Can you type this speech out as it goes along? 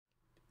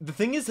The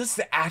thing is, this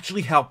is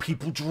actually how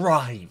people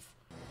drive.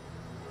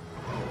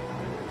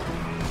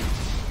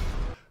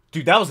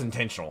 Dude, that was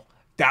intentional.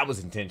 That was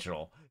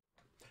intentional.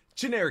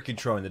 Generic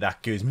intro in the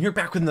DougDoug. I'm here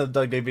back with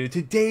another DougDoug video.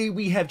 Today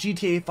we have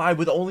GTA 5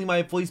 with only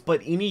my voice,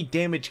 but any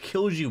damage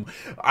kills you.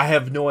 I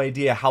have no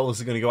idea how this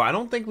is going to go. I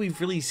don't think we've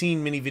really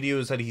seen many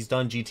videos that he's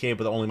done GTA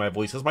with only my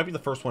voice. This might be the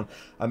first one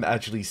I'm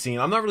actually seeing.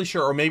 I'm not really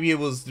sure, or maybe it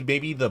was the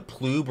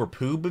Ploob or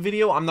Poob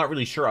video. I'm not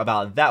really sure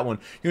about that one.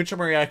 You're going to check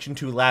my reaction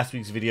to last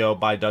week's video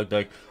by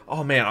DougDoug.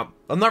 Oh man,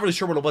 I'm not really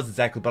sure what it was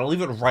exactly, but I'll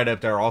leave it right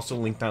up there. Also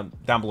linked down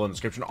below in the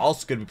description.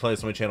 Also going to be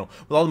playlists on my channel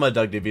with all of my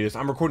DougDoug videos.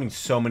 I'm recording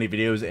so many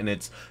videos, and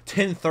it's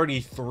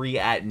 10:33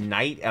 at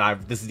night, and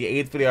this is the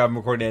 8th video I'm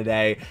recording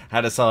today.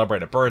 Had to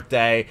celebrate a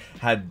birthday.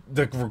 Had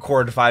to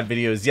record 5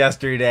 videos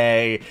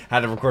yesterday.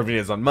 Had to record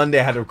videos on Monday.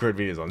 Had to record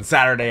videos on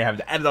Saturday. I have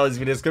to edit all these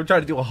videos. I'm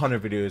trying to do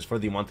 100 videos for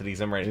the month of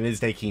December, and it is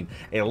taking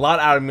a lot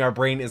out of me. Our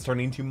brain is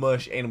turning to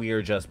mush, and we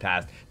are just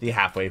past the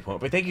halfway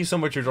point. But thank you so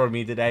much for joining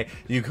me today.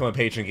 You become a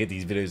patron and get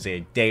these videos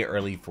a day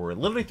early for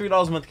literally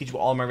 $3 a month to get you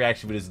all my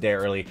reaction videos a day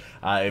early.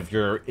 If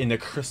you're in the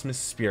Christmas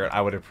spirit, I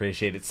would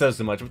appreciate it so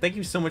much. But thank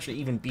you so much for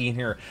even being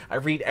here. I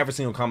read every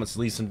single comment, so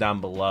leave some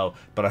down below.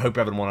 But I hope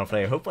you're having one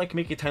today. Hopefully I can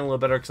make your time a little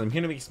better, because I'm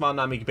here to make you smile,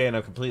 not make you pay, and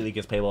I'm completely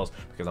against paywalls,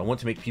 because I want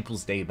to make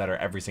people's day better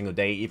every single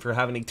day. If you're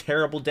having a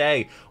terrible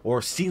day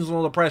or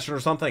seasonal depression or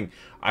something,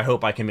 I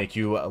hope I can make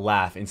you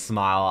laugh and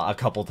smile a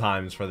couple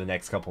times for the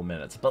next couple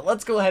minutes. But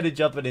let's go ahead and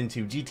jump it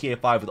into GTA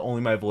 5 with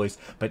only my voice,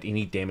 but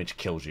any damage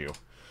kills you.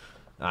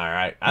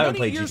 Alright, I haven't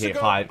played GTA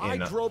 5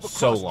 in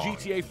so long.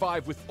 GTA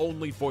 5 with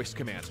only voice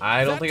commands.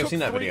 I don't think I've seen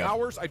that video. 3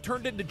 hours, I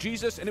turned into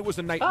Jesus, and it was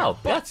a nightmare. Oh,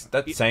 that's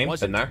same.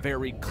 Wasn't there.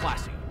 Very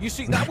classy. You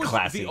see, that was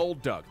classy. The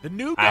old Doug. The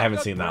new I haven't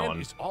DougDoug seen that brand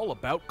one. is all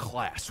about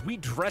class. We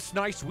dress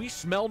nice, we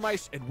smell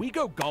nice, and we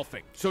go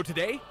golfing. So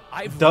today,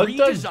 I've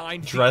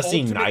redesigned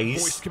dressing the ultimate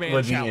nice voice command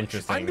would be challenge.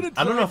 interesting.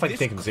 I don't know if I can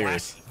take him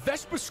serious.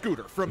 Vespa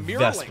scooter from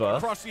Mirror Lake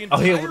across the Oh,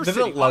 entire yeah, city.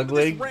 didn't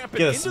Ludwig get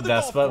a Into the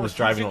Vespa golf and was course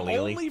driving using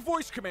illegally? only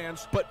voice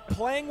commands, but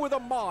playing with a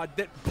mod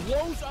that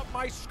blows up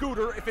my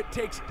scooter if it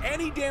takes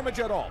any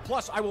damage at all.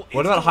 Plus, I will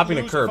what about hopping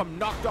a lose curb? if I'm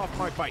knocked off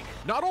my bike.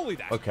 Not only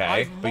that, okay,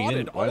 I've but you modded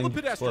didn't, all the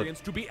pedestrians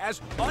to be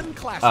as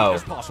unclassy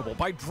as possible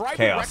by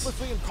driving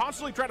recklessly and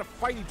constantly trying to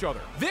fight each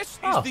other. This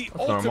is the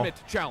ultimate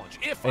challenge.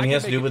 If I can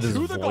make it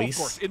to the golf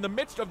course in the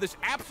midst of this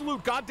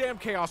absolute goddamn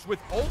chaos with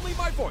only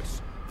my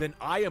voice, then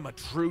I am a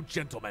true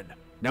gentleman.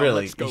 Now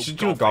really, let's go you should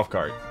golfing. do a golf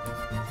cart.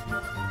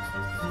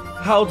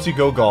 How to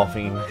go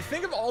golfing.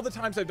 Think of all the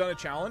times I've done a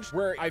challenge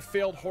where I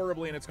failed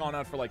horribly and it's gone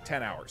on for like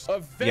 10 hours.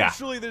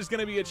 Eventually, there's going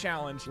to be a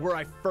challenge where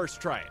I first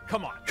try it.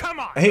 Come on,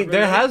 come on. Hey,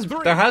 there has been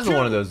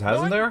one of those,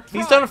 hasn't there?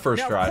 He's done a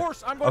first try.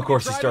 Of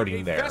course, he's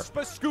starting there.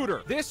 Vespa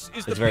scooter. This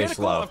is the very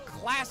pinnacle slow. of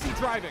classy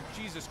driving.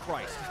 Jesus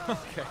Christ.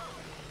 Okay.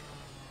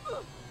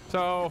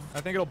 So,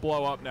 I think it'll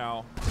blow up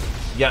now.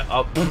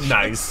 Yeah,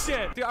 nice.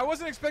 Shit. Dude, I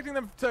wasn't expecting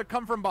them to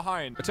come from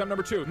behind. Attempt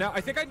number 2. Now,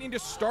 I think I need to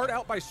start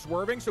out by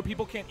swerving so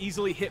people can't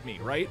easily hit me,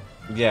 right?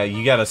 Yeah,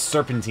 you got a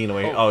serpentine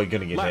away. Oh, you're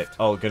gonna get hit.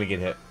 Oh, gonna get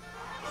hit.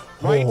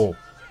 Right. Oh.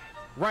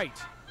 Right.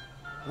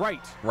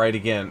 Right. Right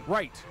again.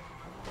 Right.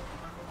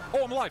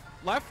 Oh, I'm alive.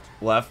 Left.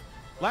 Left.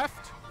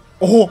 Left.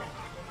 Oh.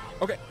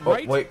 Okay.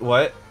 Right. Oh, wait,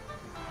 what?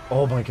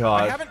 Oh my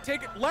god. I haven't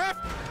taken left.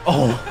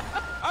 Oh.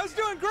 I was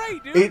doing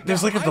great, dude.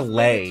 There's like a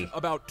delay.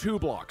 About 2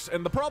 blocks,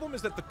 and the problem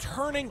is that the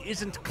turning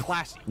isn't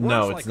classy.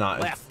 No, Words it's like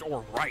not. Left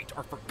or right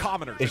are for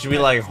commoners. It should be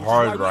like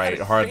hard right,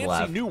 hard fancy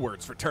left. New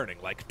words for turning,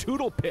 like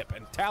toodle pip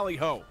and tally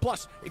ho.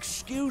 Plus,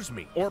 excuse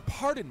me or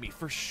pardon me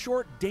for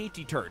short,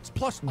 dainty turns.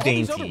 Plus, all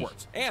these other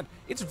words. And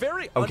it's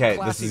very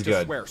unclassy this is to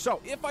good. swear.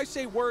 So if I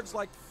say words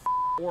like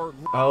or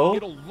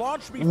it'll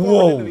launch me Whoa.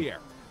 forward into the air.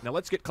 Now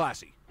let's get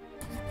classy.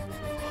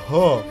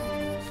 Huh.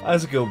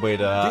 That's a good way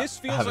to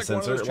have a like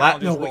sensor.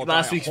 where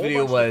Last week's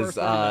video was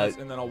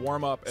and then I'll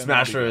warm up. And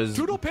Smashers,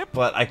 Toodle pip.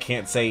 but I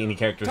can't say any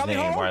character's Tally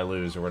name ho. or I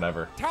lose or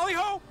whatever. Tally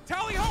ho!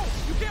 Tally ho!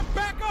 You can't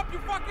back up, you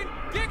fucking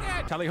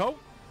dickhead! Tally ho!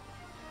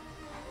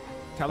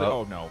 Tally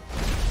oh no.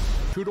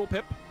 Toodle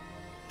pip.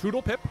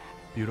 Toodle pip.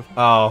 Beautiful.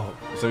 Oh,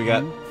 so we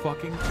got...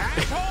 Fucking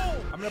asshole!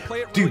 I'm gonna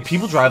play it Dude, really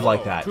people drive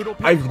like slow. that. Toodle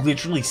pip. I've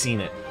literally seen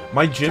it.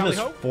 My gym is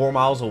 4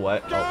 miles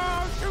away.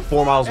 Oh,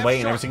 4 miles away,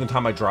 and every single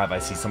time I drive, I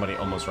see somebody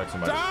almost wreck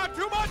somebody.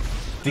 Too much!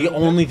 The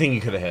only thing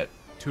you could have hit.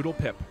 Toodle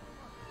pip.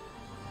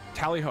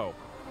 Tally ho.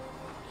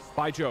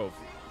 By Jove.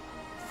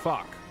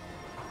 Fuck.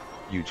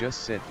 You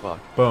just said fuck.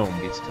 Boom.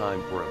 It's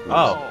time for a boost.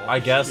 Oh, I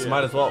guess shit.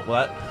 might as well.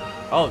 What?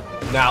 Oh,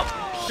 now.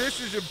 This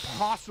is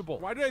impossible.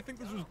 Why did I think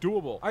this was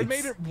doable? I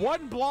made it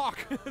 1 block.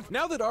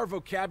 Now that our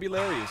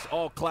vocabulary is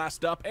all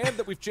classed up and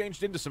that we've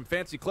changed into some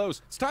fancy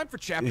clothes, it's time for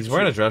chapter 2. He's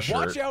wearing a dress shirt.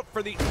 Watch out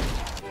for the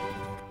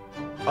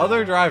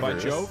Other By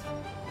drivers. Jove.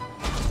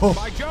 Oh.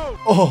 By Jove.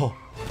 Oh.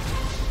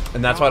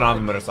 And that's why I don't have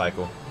a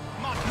motorcycle.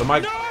 But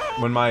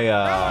when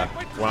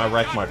I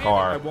wrecked my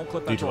car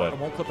due to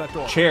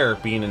a chair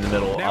being in the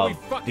middle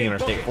of the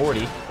Interstate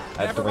 40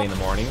 at 3 in the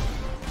morning,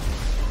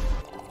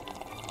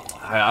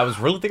 I was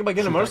really thinking about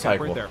getting a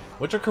motorcycle,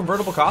 which are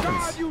convertible coffins.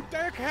 God, you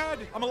dickhead!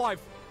 I'm alive.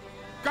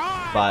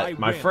 God! But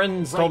my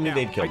friends told me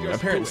they'd kill me. My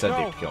parents said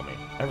they'd kill me.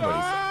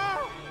 Everybody's...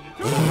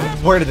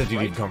 Where did the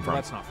dude come from?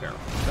 That's not fair.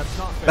 That's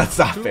not fair. That's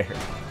not fair.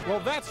 Well,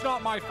 that's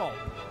not my fault.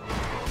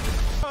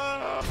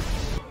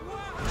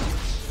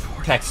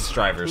 Texas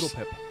drivers.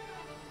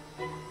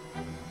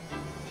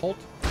 Halt.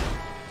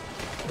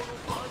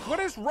 What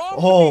is wrong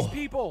with these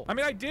people? I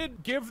mean, I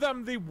did give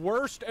them the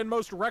worst and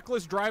most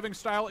reckless driving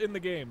style in the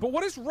game. But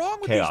what is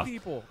wrong with these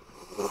people?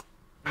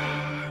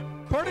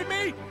 Pardon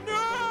me?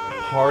 No!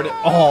 Pardon?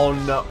 Oh,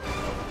 no.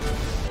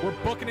 We're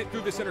booking it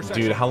through this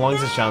intersection. Dude, how long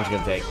is this challenge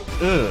going to take?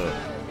 Ugh.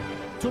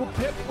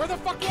 Pip, where the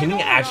fuck can he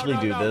actually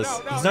do this?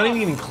 He's not even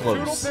getting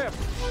close.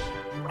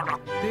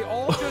 They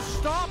all just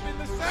stop in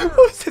the center.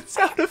 What was that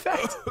sound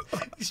effect?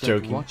 He's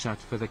joking. Watch out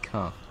for the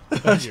car.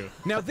 Thank you.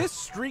 Now, this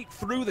street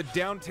through the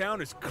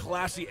downtown is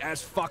classy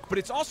as fuck, but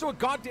it's also a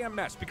goddamn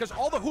mess because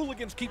all the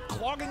hooligans keep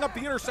clogging up the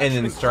intersection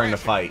and then starting to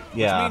fight.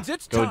 Yeah. Which means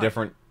it's go time a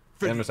different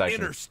for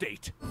intersection.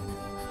 Interstate.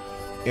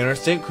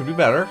 Interstate could be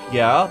better,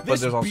 yeah, but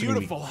there's also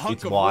beautiful gonna be, hunk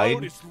it's of wide.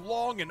 road is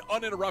long and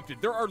uninterrupted.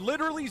 There are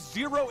literally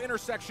 0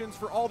 intersections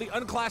for all the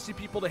unclassy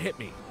people to hit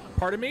me.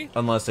 Pardon me?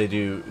 Unless they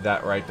do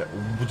that right there.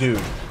 Dude,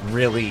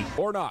 really?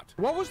 Or not.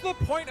 What was the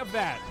point of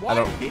that? Why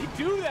did he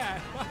do that?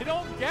 I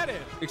don't get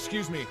it.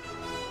 Excuse me.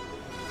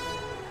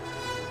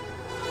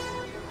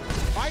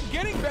 I'm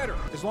getting better,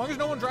 as long as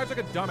no one drives like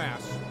a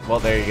dumbass. Well,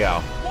 there you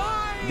go.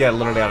 Why? Yeah,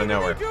 literally out of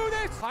nowhere. Do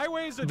this?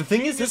 Highways the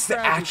thing is, this is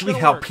actually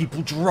how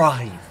people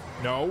drive.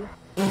 No.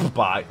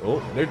 Bye.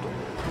 Oh,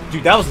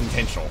 dude, that was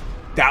intentional.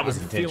 That was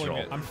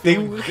intentional.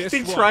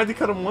 They tried to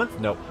cut him once.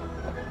 Nope.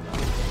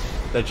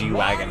 The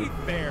G-Wagon.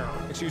 Right there.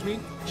 Excuse me?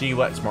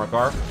 G-What? Smart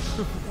car?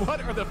 What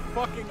are the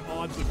fucking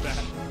odds of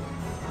that?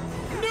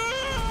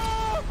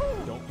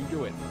 No! Don't you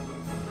do it.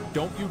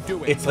 Don't you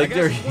do it. It's like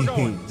they're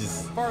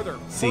just farther.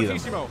 See them.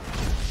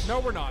 No,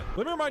 we're not.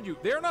 Let me remind you,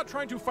 they're not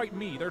trying to fight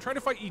me. They're trying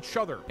to fight each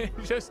other.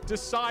 Just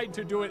decide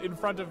to do it in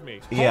front of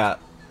me. Yeah.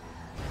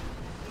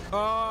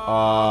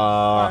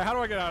 All right, how do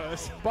I get out of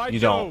this? By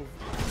Jove.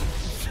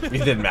 Don't.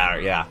 It didn't matter,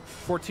 yeah.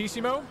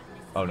 Fortissimo?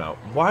 Oh, no.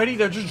 Why are they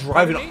just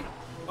driving?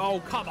 Oh,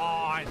 come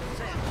on.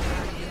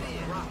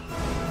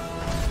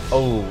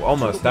 Oh,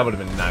 almost. That would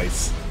have been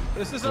nice.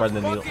 This is a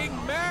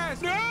fucking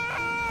mess. No!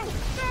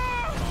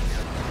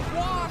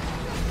 What?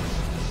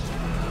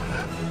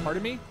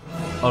 Pardon me?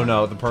 Oh,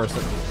 no, the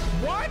person.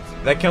 What?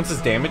 That counts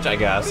as damage, I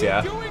guess,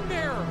 yeah. What are you doing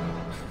there?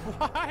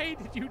 Why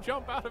did you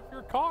jump out of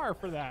your car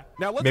for that?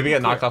 Now, let's maybe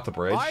get knocked off the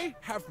bridge. I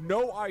have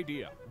no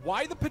idea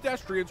why the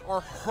pedestrians are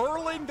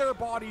hurling their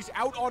bodies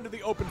out onto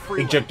the open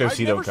freeway. I've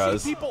never seen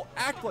people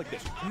act like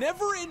this.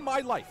 Never in my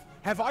life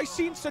have I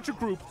seen such a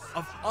group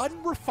of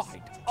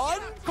unrefined,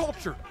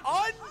 uncultured,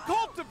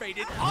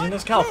 uncultivated. I mean,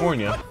 it's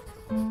California.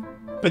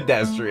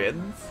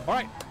 Pedestrians. All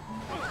right.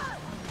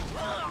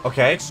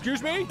 Okay.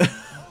 Excuse me.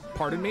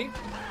 Pardon me.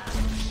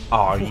 Oh,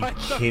 are you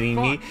kidding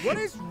me? What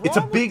is wrong it's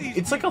a big. With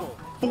it's like a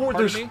four.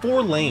 There's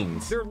 4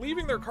 lanes. They're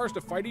leaving their cars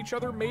to fight each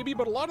other, maybe,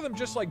 but a lot of them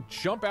just like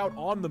jump out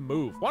on the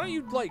move. Why don't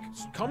you like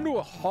come to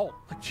a halt?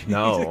 Like, geez,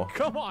 no.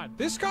 Come on.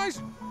 This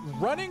guy's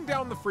running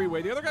down the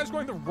freeway. The other guy's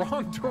going the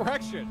wrong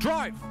direction.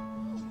 Drive.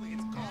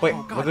 Wait,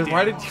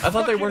 why did I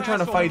thought they weren't trying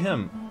to fight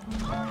him?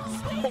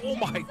 Oh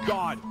my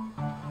god.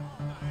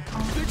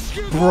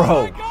 Excuse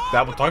Bro, me,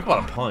 that would talk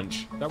about a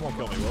punch. That won't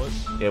kill me, will it?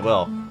 It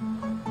will.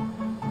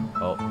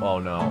 Oh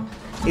no.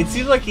 It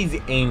seems like he's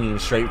aiming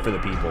straight for the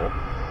people.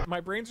 My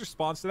brain's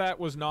response to that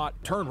was not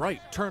turn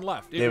right, turn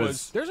left. It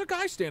was there's a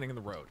guy standing in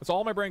the road. That's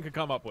all my brain could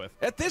come up with.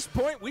 At this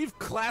point, we've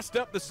classed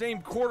up the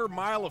same quarter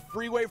mile of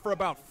freeway for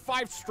about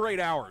 5 straight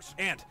hours.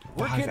 And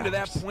we're getting to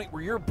that point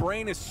where your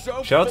brain is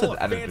so full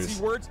of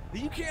fancy words that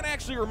you can't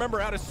actually remember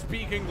how to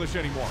speak English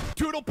anymore.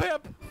 Toodle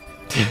pip.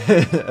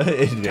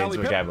 Advanced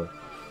vocabulary.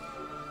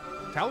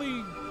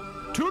 Tally.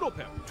 Toodle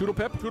pip. Toodle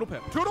pip. Toodle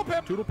pip. Toodle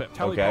pip. Toodle pip.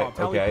 Tally pop.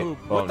 Tally poop.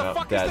 Oh, what the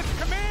fuck is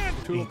this command?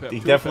 Toodle pip. He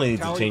definitely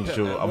needs to change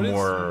to a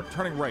more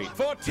turning right.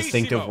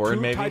 distinctive word,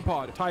 maybe. Tide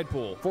pod. Tide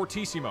pool.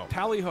 Fortissimo.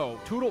 Tally ho.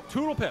 Toodle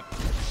pip.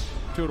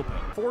 Toodle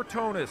pip.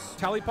 Fortonus.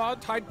 Tally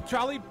pod.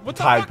 Tally. What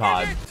the fuck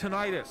pod. is it?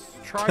 Tinnitus.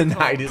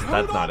 Tinnitus.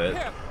 That's not it.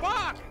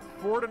 Fuck.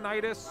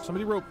 Fortinitis.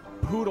 Somebody wrote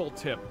poodle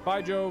tip.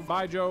 By Jove.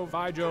 By Jove.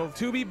 By Jove.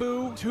 Tooby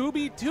boo.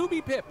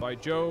 Tooby pip. By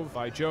Jove.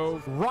 By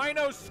Jove.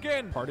 Rhino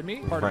skin. Pardon me.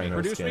 Pardon me.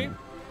 Produce me.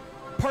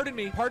 Pardon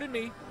me. Pardon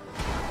me.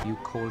 You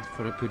called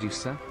for a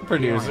producer?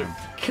 Producer.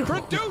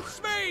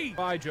 Produce me!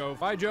 By Jove.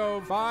 By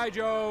Jove. By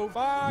Jove.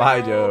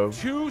 By Jove.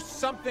 To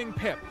something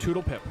pip.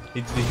 Toodle pip.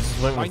 He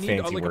just went with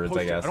fancy words,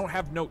 I guess. I don't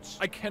have notes.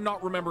 I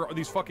cannot remember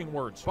these fucking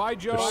words. By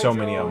Jove. There's so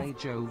many of them. By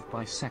Jove,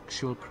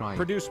 bisexual pride.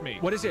 Produce me.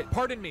 What is it?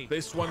 Pardon me.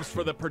 This one's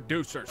for the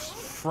producers.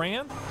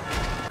 Fran?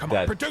 Come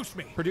on. Produce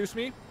me. Produce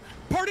me.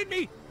 Pardon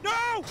me!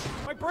 No!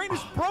 My brain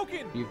is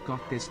broken! You've got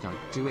this, Doug.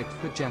 Do it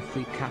for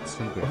Jeffrey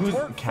Katzenberg. Who's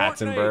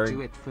Katzenberg?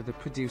 Do it for the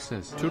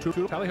producers.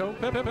 Tally ho.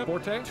 Pip, pip, pip.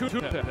 Forte. Pip,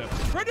 pip, pip.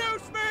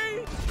 Produce me!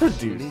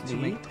 Need to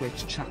make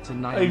Twitch chat to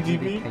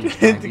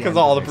IMDb because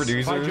all the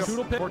producers. It's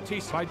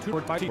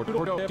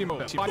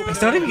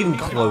not even getting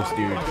close,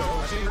 dude.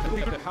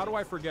 How do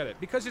I forget it?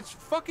 Because it's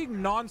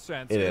fucking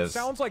nonsense. It is. It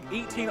sounds like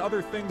 18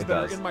 other things that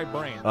are in my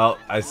brain. Oh,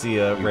 I see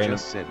a You random.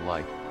 just said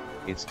like,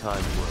 it's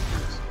time for a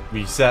boost.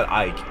 You said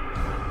Ike.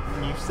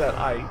 You said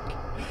Ike.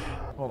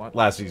 Hold on.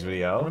 Last week's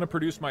video. I'm gonna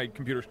produce my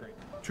computer screen.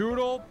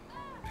 Toodle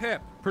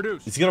Pip.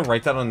 Produced. Is he gonna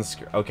write that on the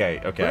screen?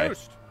 Okay, okay.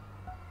 Produced.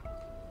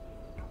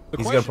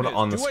 He's gonna put it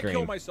on the screen. Do I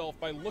kill myself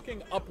by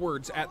looking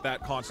upwards at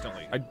that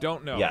constantly? I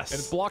don't know. Yes. And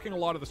it's blocking a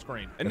lot of the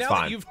screen. And It's now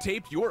fine. that you've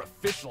taped your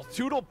official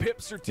Toodle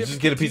Pip certificate,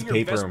 Just get a piece of to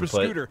your paper and Vespa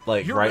put, scooter,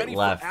 like, you're right, ready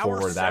left, for hour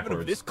forward, 7 backwards.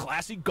 of this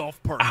classy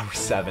golf party. Hour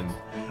 7.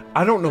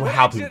 I don't know What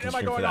how exit people can am I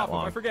stream for going that off of?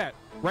 long. I forget.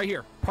 Right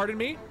here. Pardon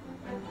me.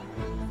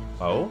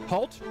 Oh?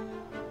 Halt.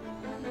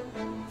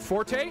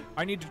 Forte.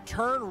 I need to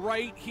turn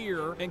right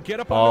here and get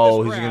up Oh,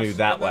 under this he's gonna grass, do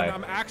that and then way.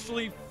 I'm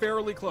actually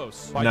fairly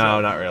close. By No,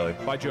 Jove. not really.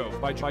 By Jove.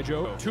 By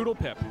Jove. Toodle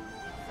Pip.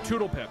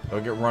 Toodle Pip.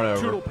 Don't get run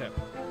over. Toodle Pip.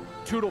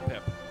 Toodle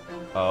Pip.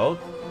 Oh.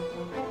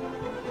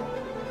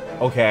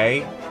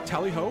 Okay.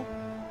 Tally ho.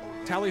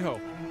 Tally ho.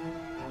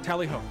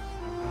 Tally ho.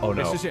 Oh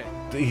no. This is it.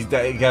 He's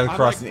got to I'm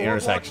cross like the 4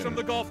 blocks intersection. from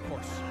the golf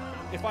course.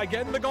 If I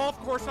get in the golf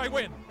course, I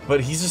win.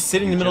 But he's just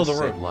sitting in the You middle of just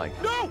the said road.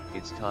 like, No!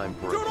 it's time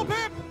for a Toodle boost.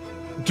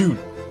 Pip! Dude.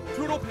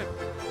 Toodle Pip.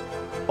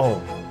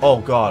 Oh.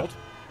 Oh god.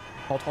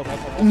 Halt.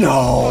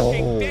 No.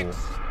 Fucking dicks.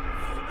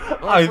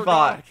 I forgot.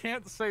 thought. I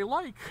can't say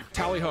like.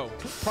 Tally ho.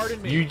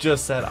 Pardon me. You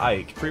just said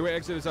Ike. Freeway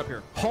exit is up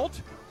here.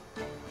 Halt.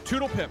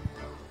 Toodle Pip.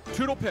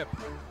 Toodle Pip.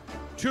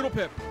 Toodle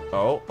Pip.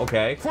 Oh,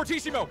 okay.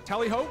 Fortissimo.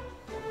 Tally ho.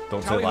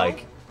 Don't say Tally ho.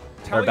 like.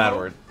 Or Tally a bad ho.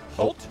 word.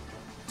 Halt.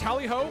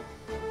 Tally ho.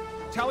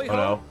 Tally Oh ho.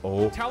 no.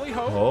 Oh. Tally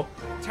ho. Oh.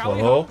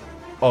 Tally Oh. ho.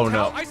 Oh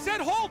no. I said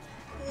halt.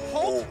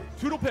 Halt.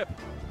 Toodle Pip.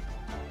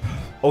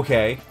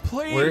 Okay.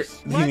 Please, Where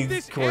let he needs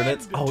this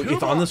coordinates? end. Oh, 2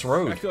 it's on this blocks.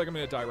 I road. feel like I'm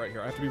gonna die right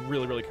here. I have to be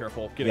really, really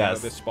careful getting out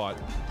of this spot.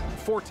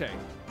 Forte.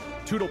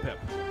 Toodle Pip.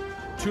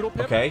 Toodle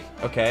Pip. Okay.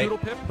 Okay. Toodle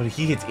Pip. But if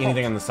he hits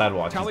anything on the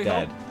sidewalk, Tally he's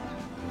ho.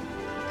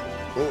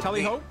 dead.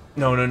 Tally ho.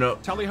 No, no, no.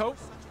 Tally ho.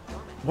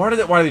 Why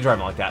are they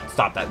driving like that?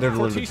 Stop that. They're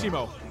literally.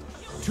 Fortissimo.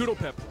 Toodle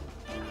Pip.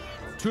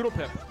 Toodle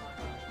Pip.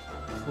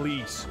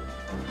 Please.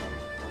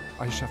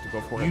 I just have to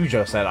go for it. You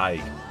just said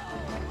Ike.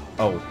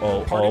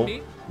 Oh. Pardon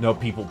me? No,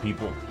 people.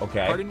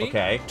 Okay. Pardon me?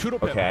 Okay. Toodle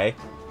Pip. Okay.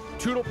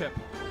 Toodle Pip.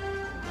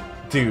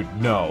 Dude,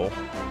 no.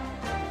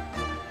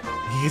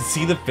 You can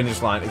see the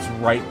finish line. It's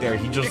right there.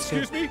 He just.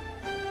 Excuse me?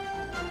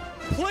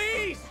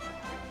 Please!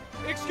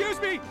 Excuse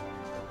me!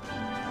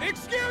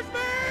 Excuse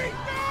me!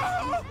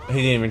 No! He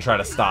didn't even try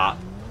to stop.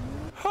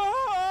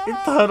 Ah,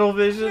 It's tunnel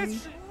vision.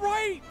 it's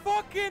right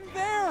fucking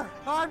there!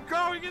 I'm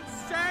going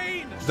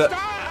insane! The-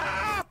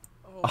 Stop!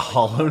 A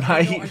Hollow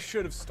Knight? I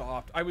should have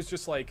stopped. I was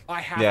just like,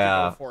 I have to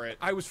Yeah. go for it.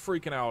 I was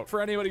freaking out.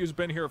 For anybody who's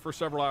been here for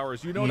several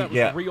hours, you know that was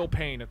Yeah. real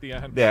pain at the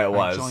end. Yeah, it I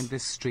was. joined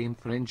this stream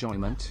for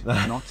enjoyment,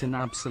 not an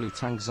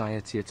absolute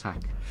anxiety attack.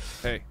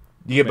 Hey.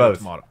 You get tomato, both.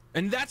 tomato.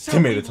 And that's how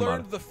Tomato, we tomato.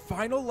 learned the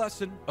final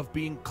lesson of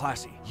being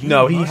classy. You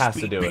No, he must has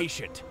be to do it.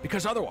 patient,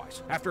 because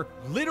otherwise, after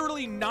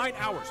literally 9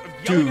 hours of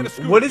yelling at a Dude,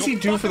 scooter, what does he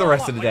you'll do fuck for it the all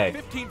rest up of the like day?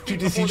 15 feet Dude,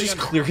 does he before the just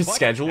end of clear it. his But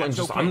schedule and that's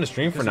just, okay, I'm gonna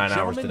stream for because a 9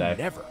 hours gentleman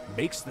today? never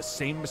makes the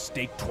same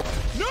mistake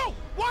twice. No!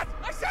 What?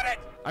 I said it!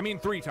 I mean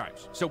 3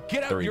 times. So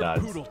get out 3 your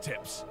times. poodle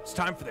tips. It's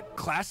time for the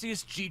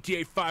classiest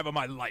GTA 5 of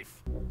my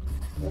life.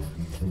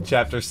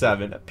 Chapter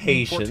 7.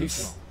 Patience.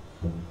 Fortissimo.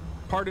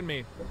 Pardon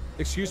me.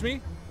 Excuse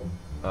me?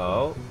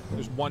 Oh.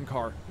 There's one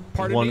car.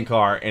 Pardon One me?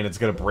 car, and it's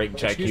gonna brake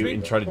check Excuse you me?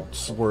 and try to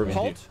swerve into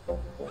Halt.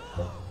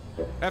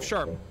 F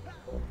sharp.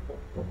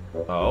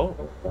 you. Oh.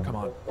 Come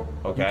on.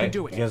 Okay. You can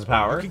do it. He has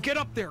power. You can get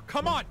up there.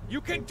 Come on.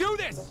 You can do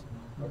this.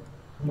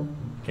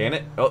 Can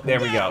it? Oh, there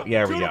we go.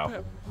 Yeah, there we Toodle go.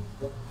 Pip.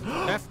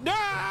 F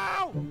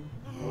no!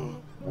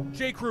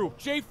 J Crew.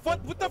 J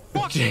Foot. What the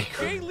fuck? J.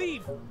 J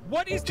Leave.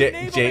 What is J- the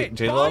name J- of it?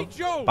 J-Lo? By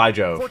Jove. By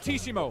Jove.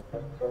 Fortissimo.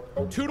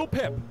 Toodle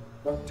Pip.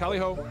 Tally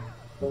ho.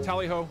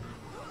 Tally ho.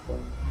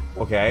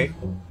 Okay.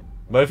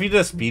 But if he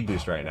does speed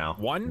boost right now.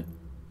 1,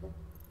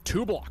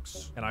 2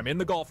 blocks, and I'm in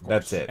the golf course.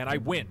 That's it. And I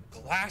win.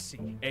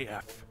 Classy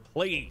AF.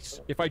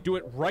 Please. If I do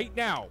it right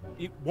now,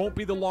 it won't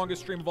be the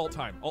longest stream of all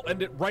time. I'll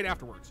end it right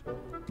afterwards.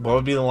 What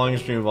would be the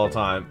longest stream of all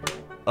time?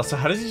 Also,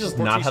 how does he just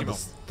not have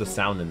Fortissimo. the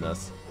sound in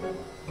this?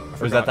 Or is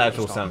Forgot that the how to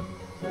actual stop. sound?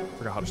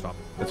 Forgot how to stop.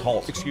 It's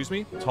halt. Excuse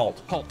me? It's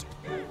halt. Halt.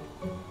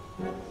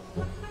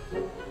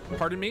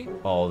 Pardon me?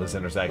 Oh, this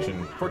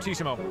intersection.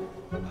 Fortissimo.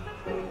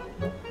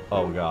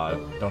 Oh god.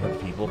 Don't hit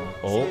the people.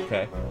 Oh,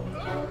 okay.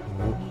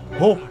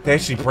 Oh, they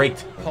actually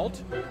braked.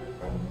 Halt.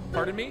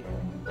 Pardon me?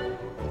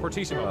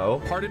 Fortissimo.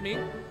 Oh. Pardon me?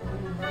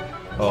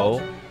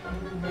 Oh.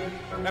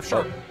 F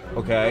sharp.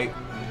 Okay.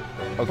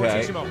 Okay.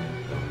 Fortissimo.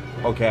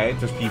 Okay.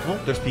 There's people.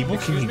 There's people.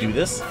 Can Excuse you me? do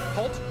this?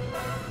 Halt.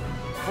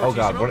 Oh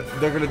god. Fortissimo.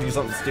 What? They're gonna do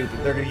something stupid.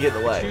 They're gonna get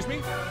in the way. Excuse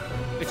me?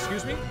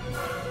 Excuse me?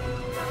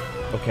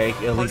 Okay.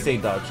 At least they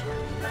dodge.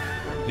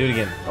 Do it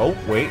again. Oh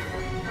wait.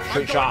 I'm Straight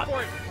going shot.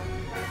 for it.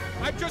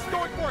 I'm just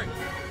going for it.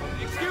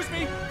 Excuse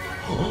me?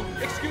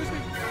 Excuse me.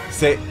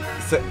 Say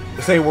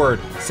a word.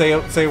 Say a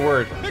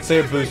word. Say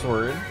a boost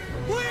word.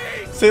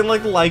 Please. Say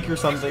like or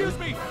something. Excuse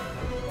me.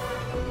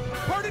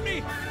 Pardon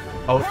me.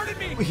 Oh, Pardon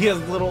me. he has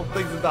little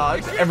things to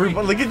dodge.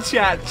 Everybody, look at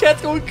chat.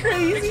 Chat's going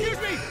crazy.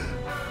 Excuse me.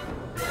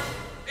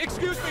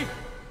 Excuse me.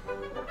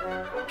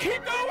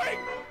 Keep going.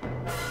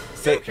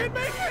 You can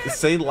make it.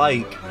 Say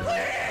like.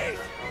 Please.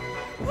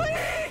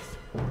 Please.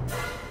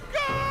 Go.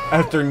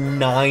 After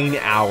 9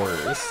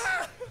 hours.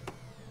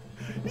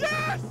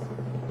 Yes.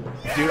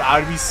 Dude, I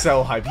would be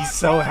so hyped. He's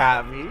so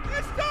happy.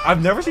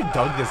 I've never seen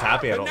Doug this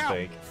happy, I don't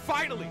think.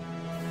 Finally,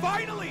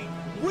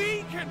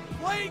 we can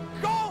play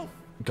golf!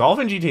 Golf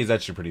in GTA is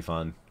actually pretty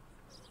fun.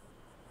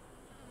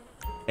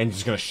 And you're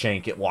just gonna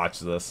shank it. Watch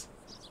this.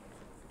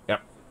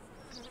 Yep.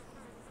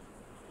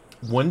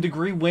 1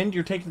 degree wind,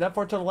 you're taking that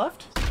far to the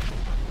left? That's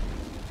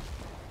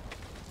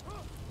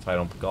why I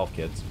don't play golf,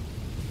 kids.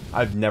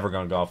 I've never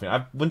gone golfing.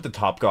 I went to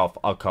Top Golf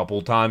a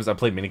couple times. I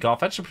played mini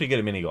golf. Actually pretty good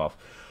at mini golf.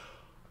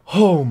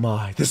 Oh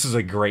my, this is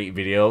a great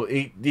video.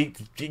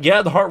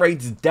 Yeah, the heart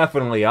rate's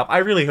definitely up. I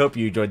really hope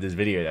you enjoyed this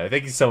video, though.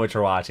 Thank you so much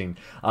for watching.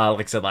 Like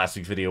I said, last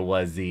week's video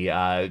was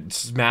the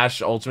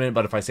Smash Ultimate,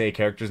 but if I say a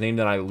character's name,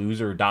 then I lose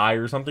or die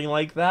or something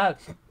like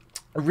that.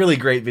 A really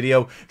great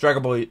video.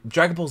 Dragon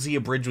Ball Z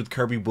Abridged with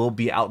Kirby will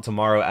be out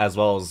tomorrow, as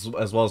well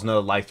as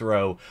another Life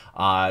Throw.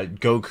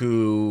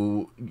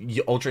 Goku,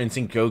 Ultra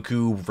Instinct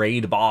Goku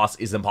Raid Boss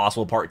is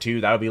Impossible Part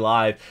 2. That'll be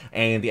live,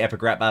 and the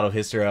epic rap battle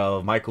history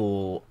of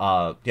Michael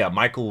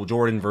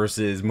Jordan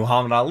versus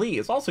Muhammad Ali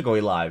is also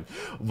going live.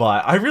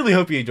 But I really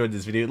hope you enjoyed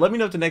this video. Let me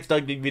know if the next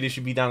DougDoug video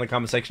should be down in the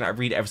comment section. I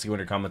read every single one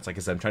of your comments. Like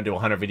I said, I'm trying to do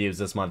 100 videos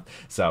this month,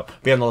 so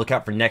be on the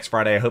lookout for next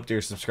Friday. I hope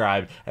you're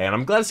subscribed, and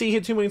I'm glad to see you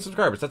hit 2 million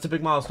subscribers. That's a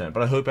big milestone.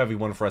 But I hope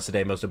everyone for us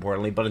today, most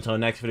importantly. But until the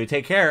next video,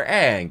 take care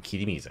and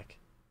keep the music.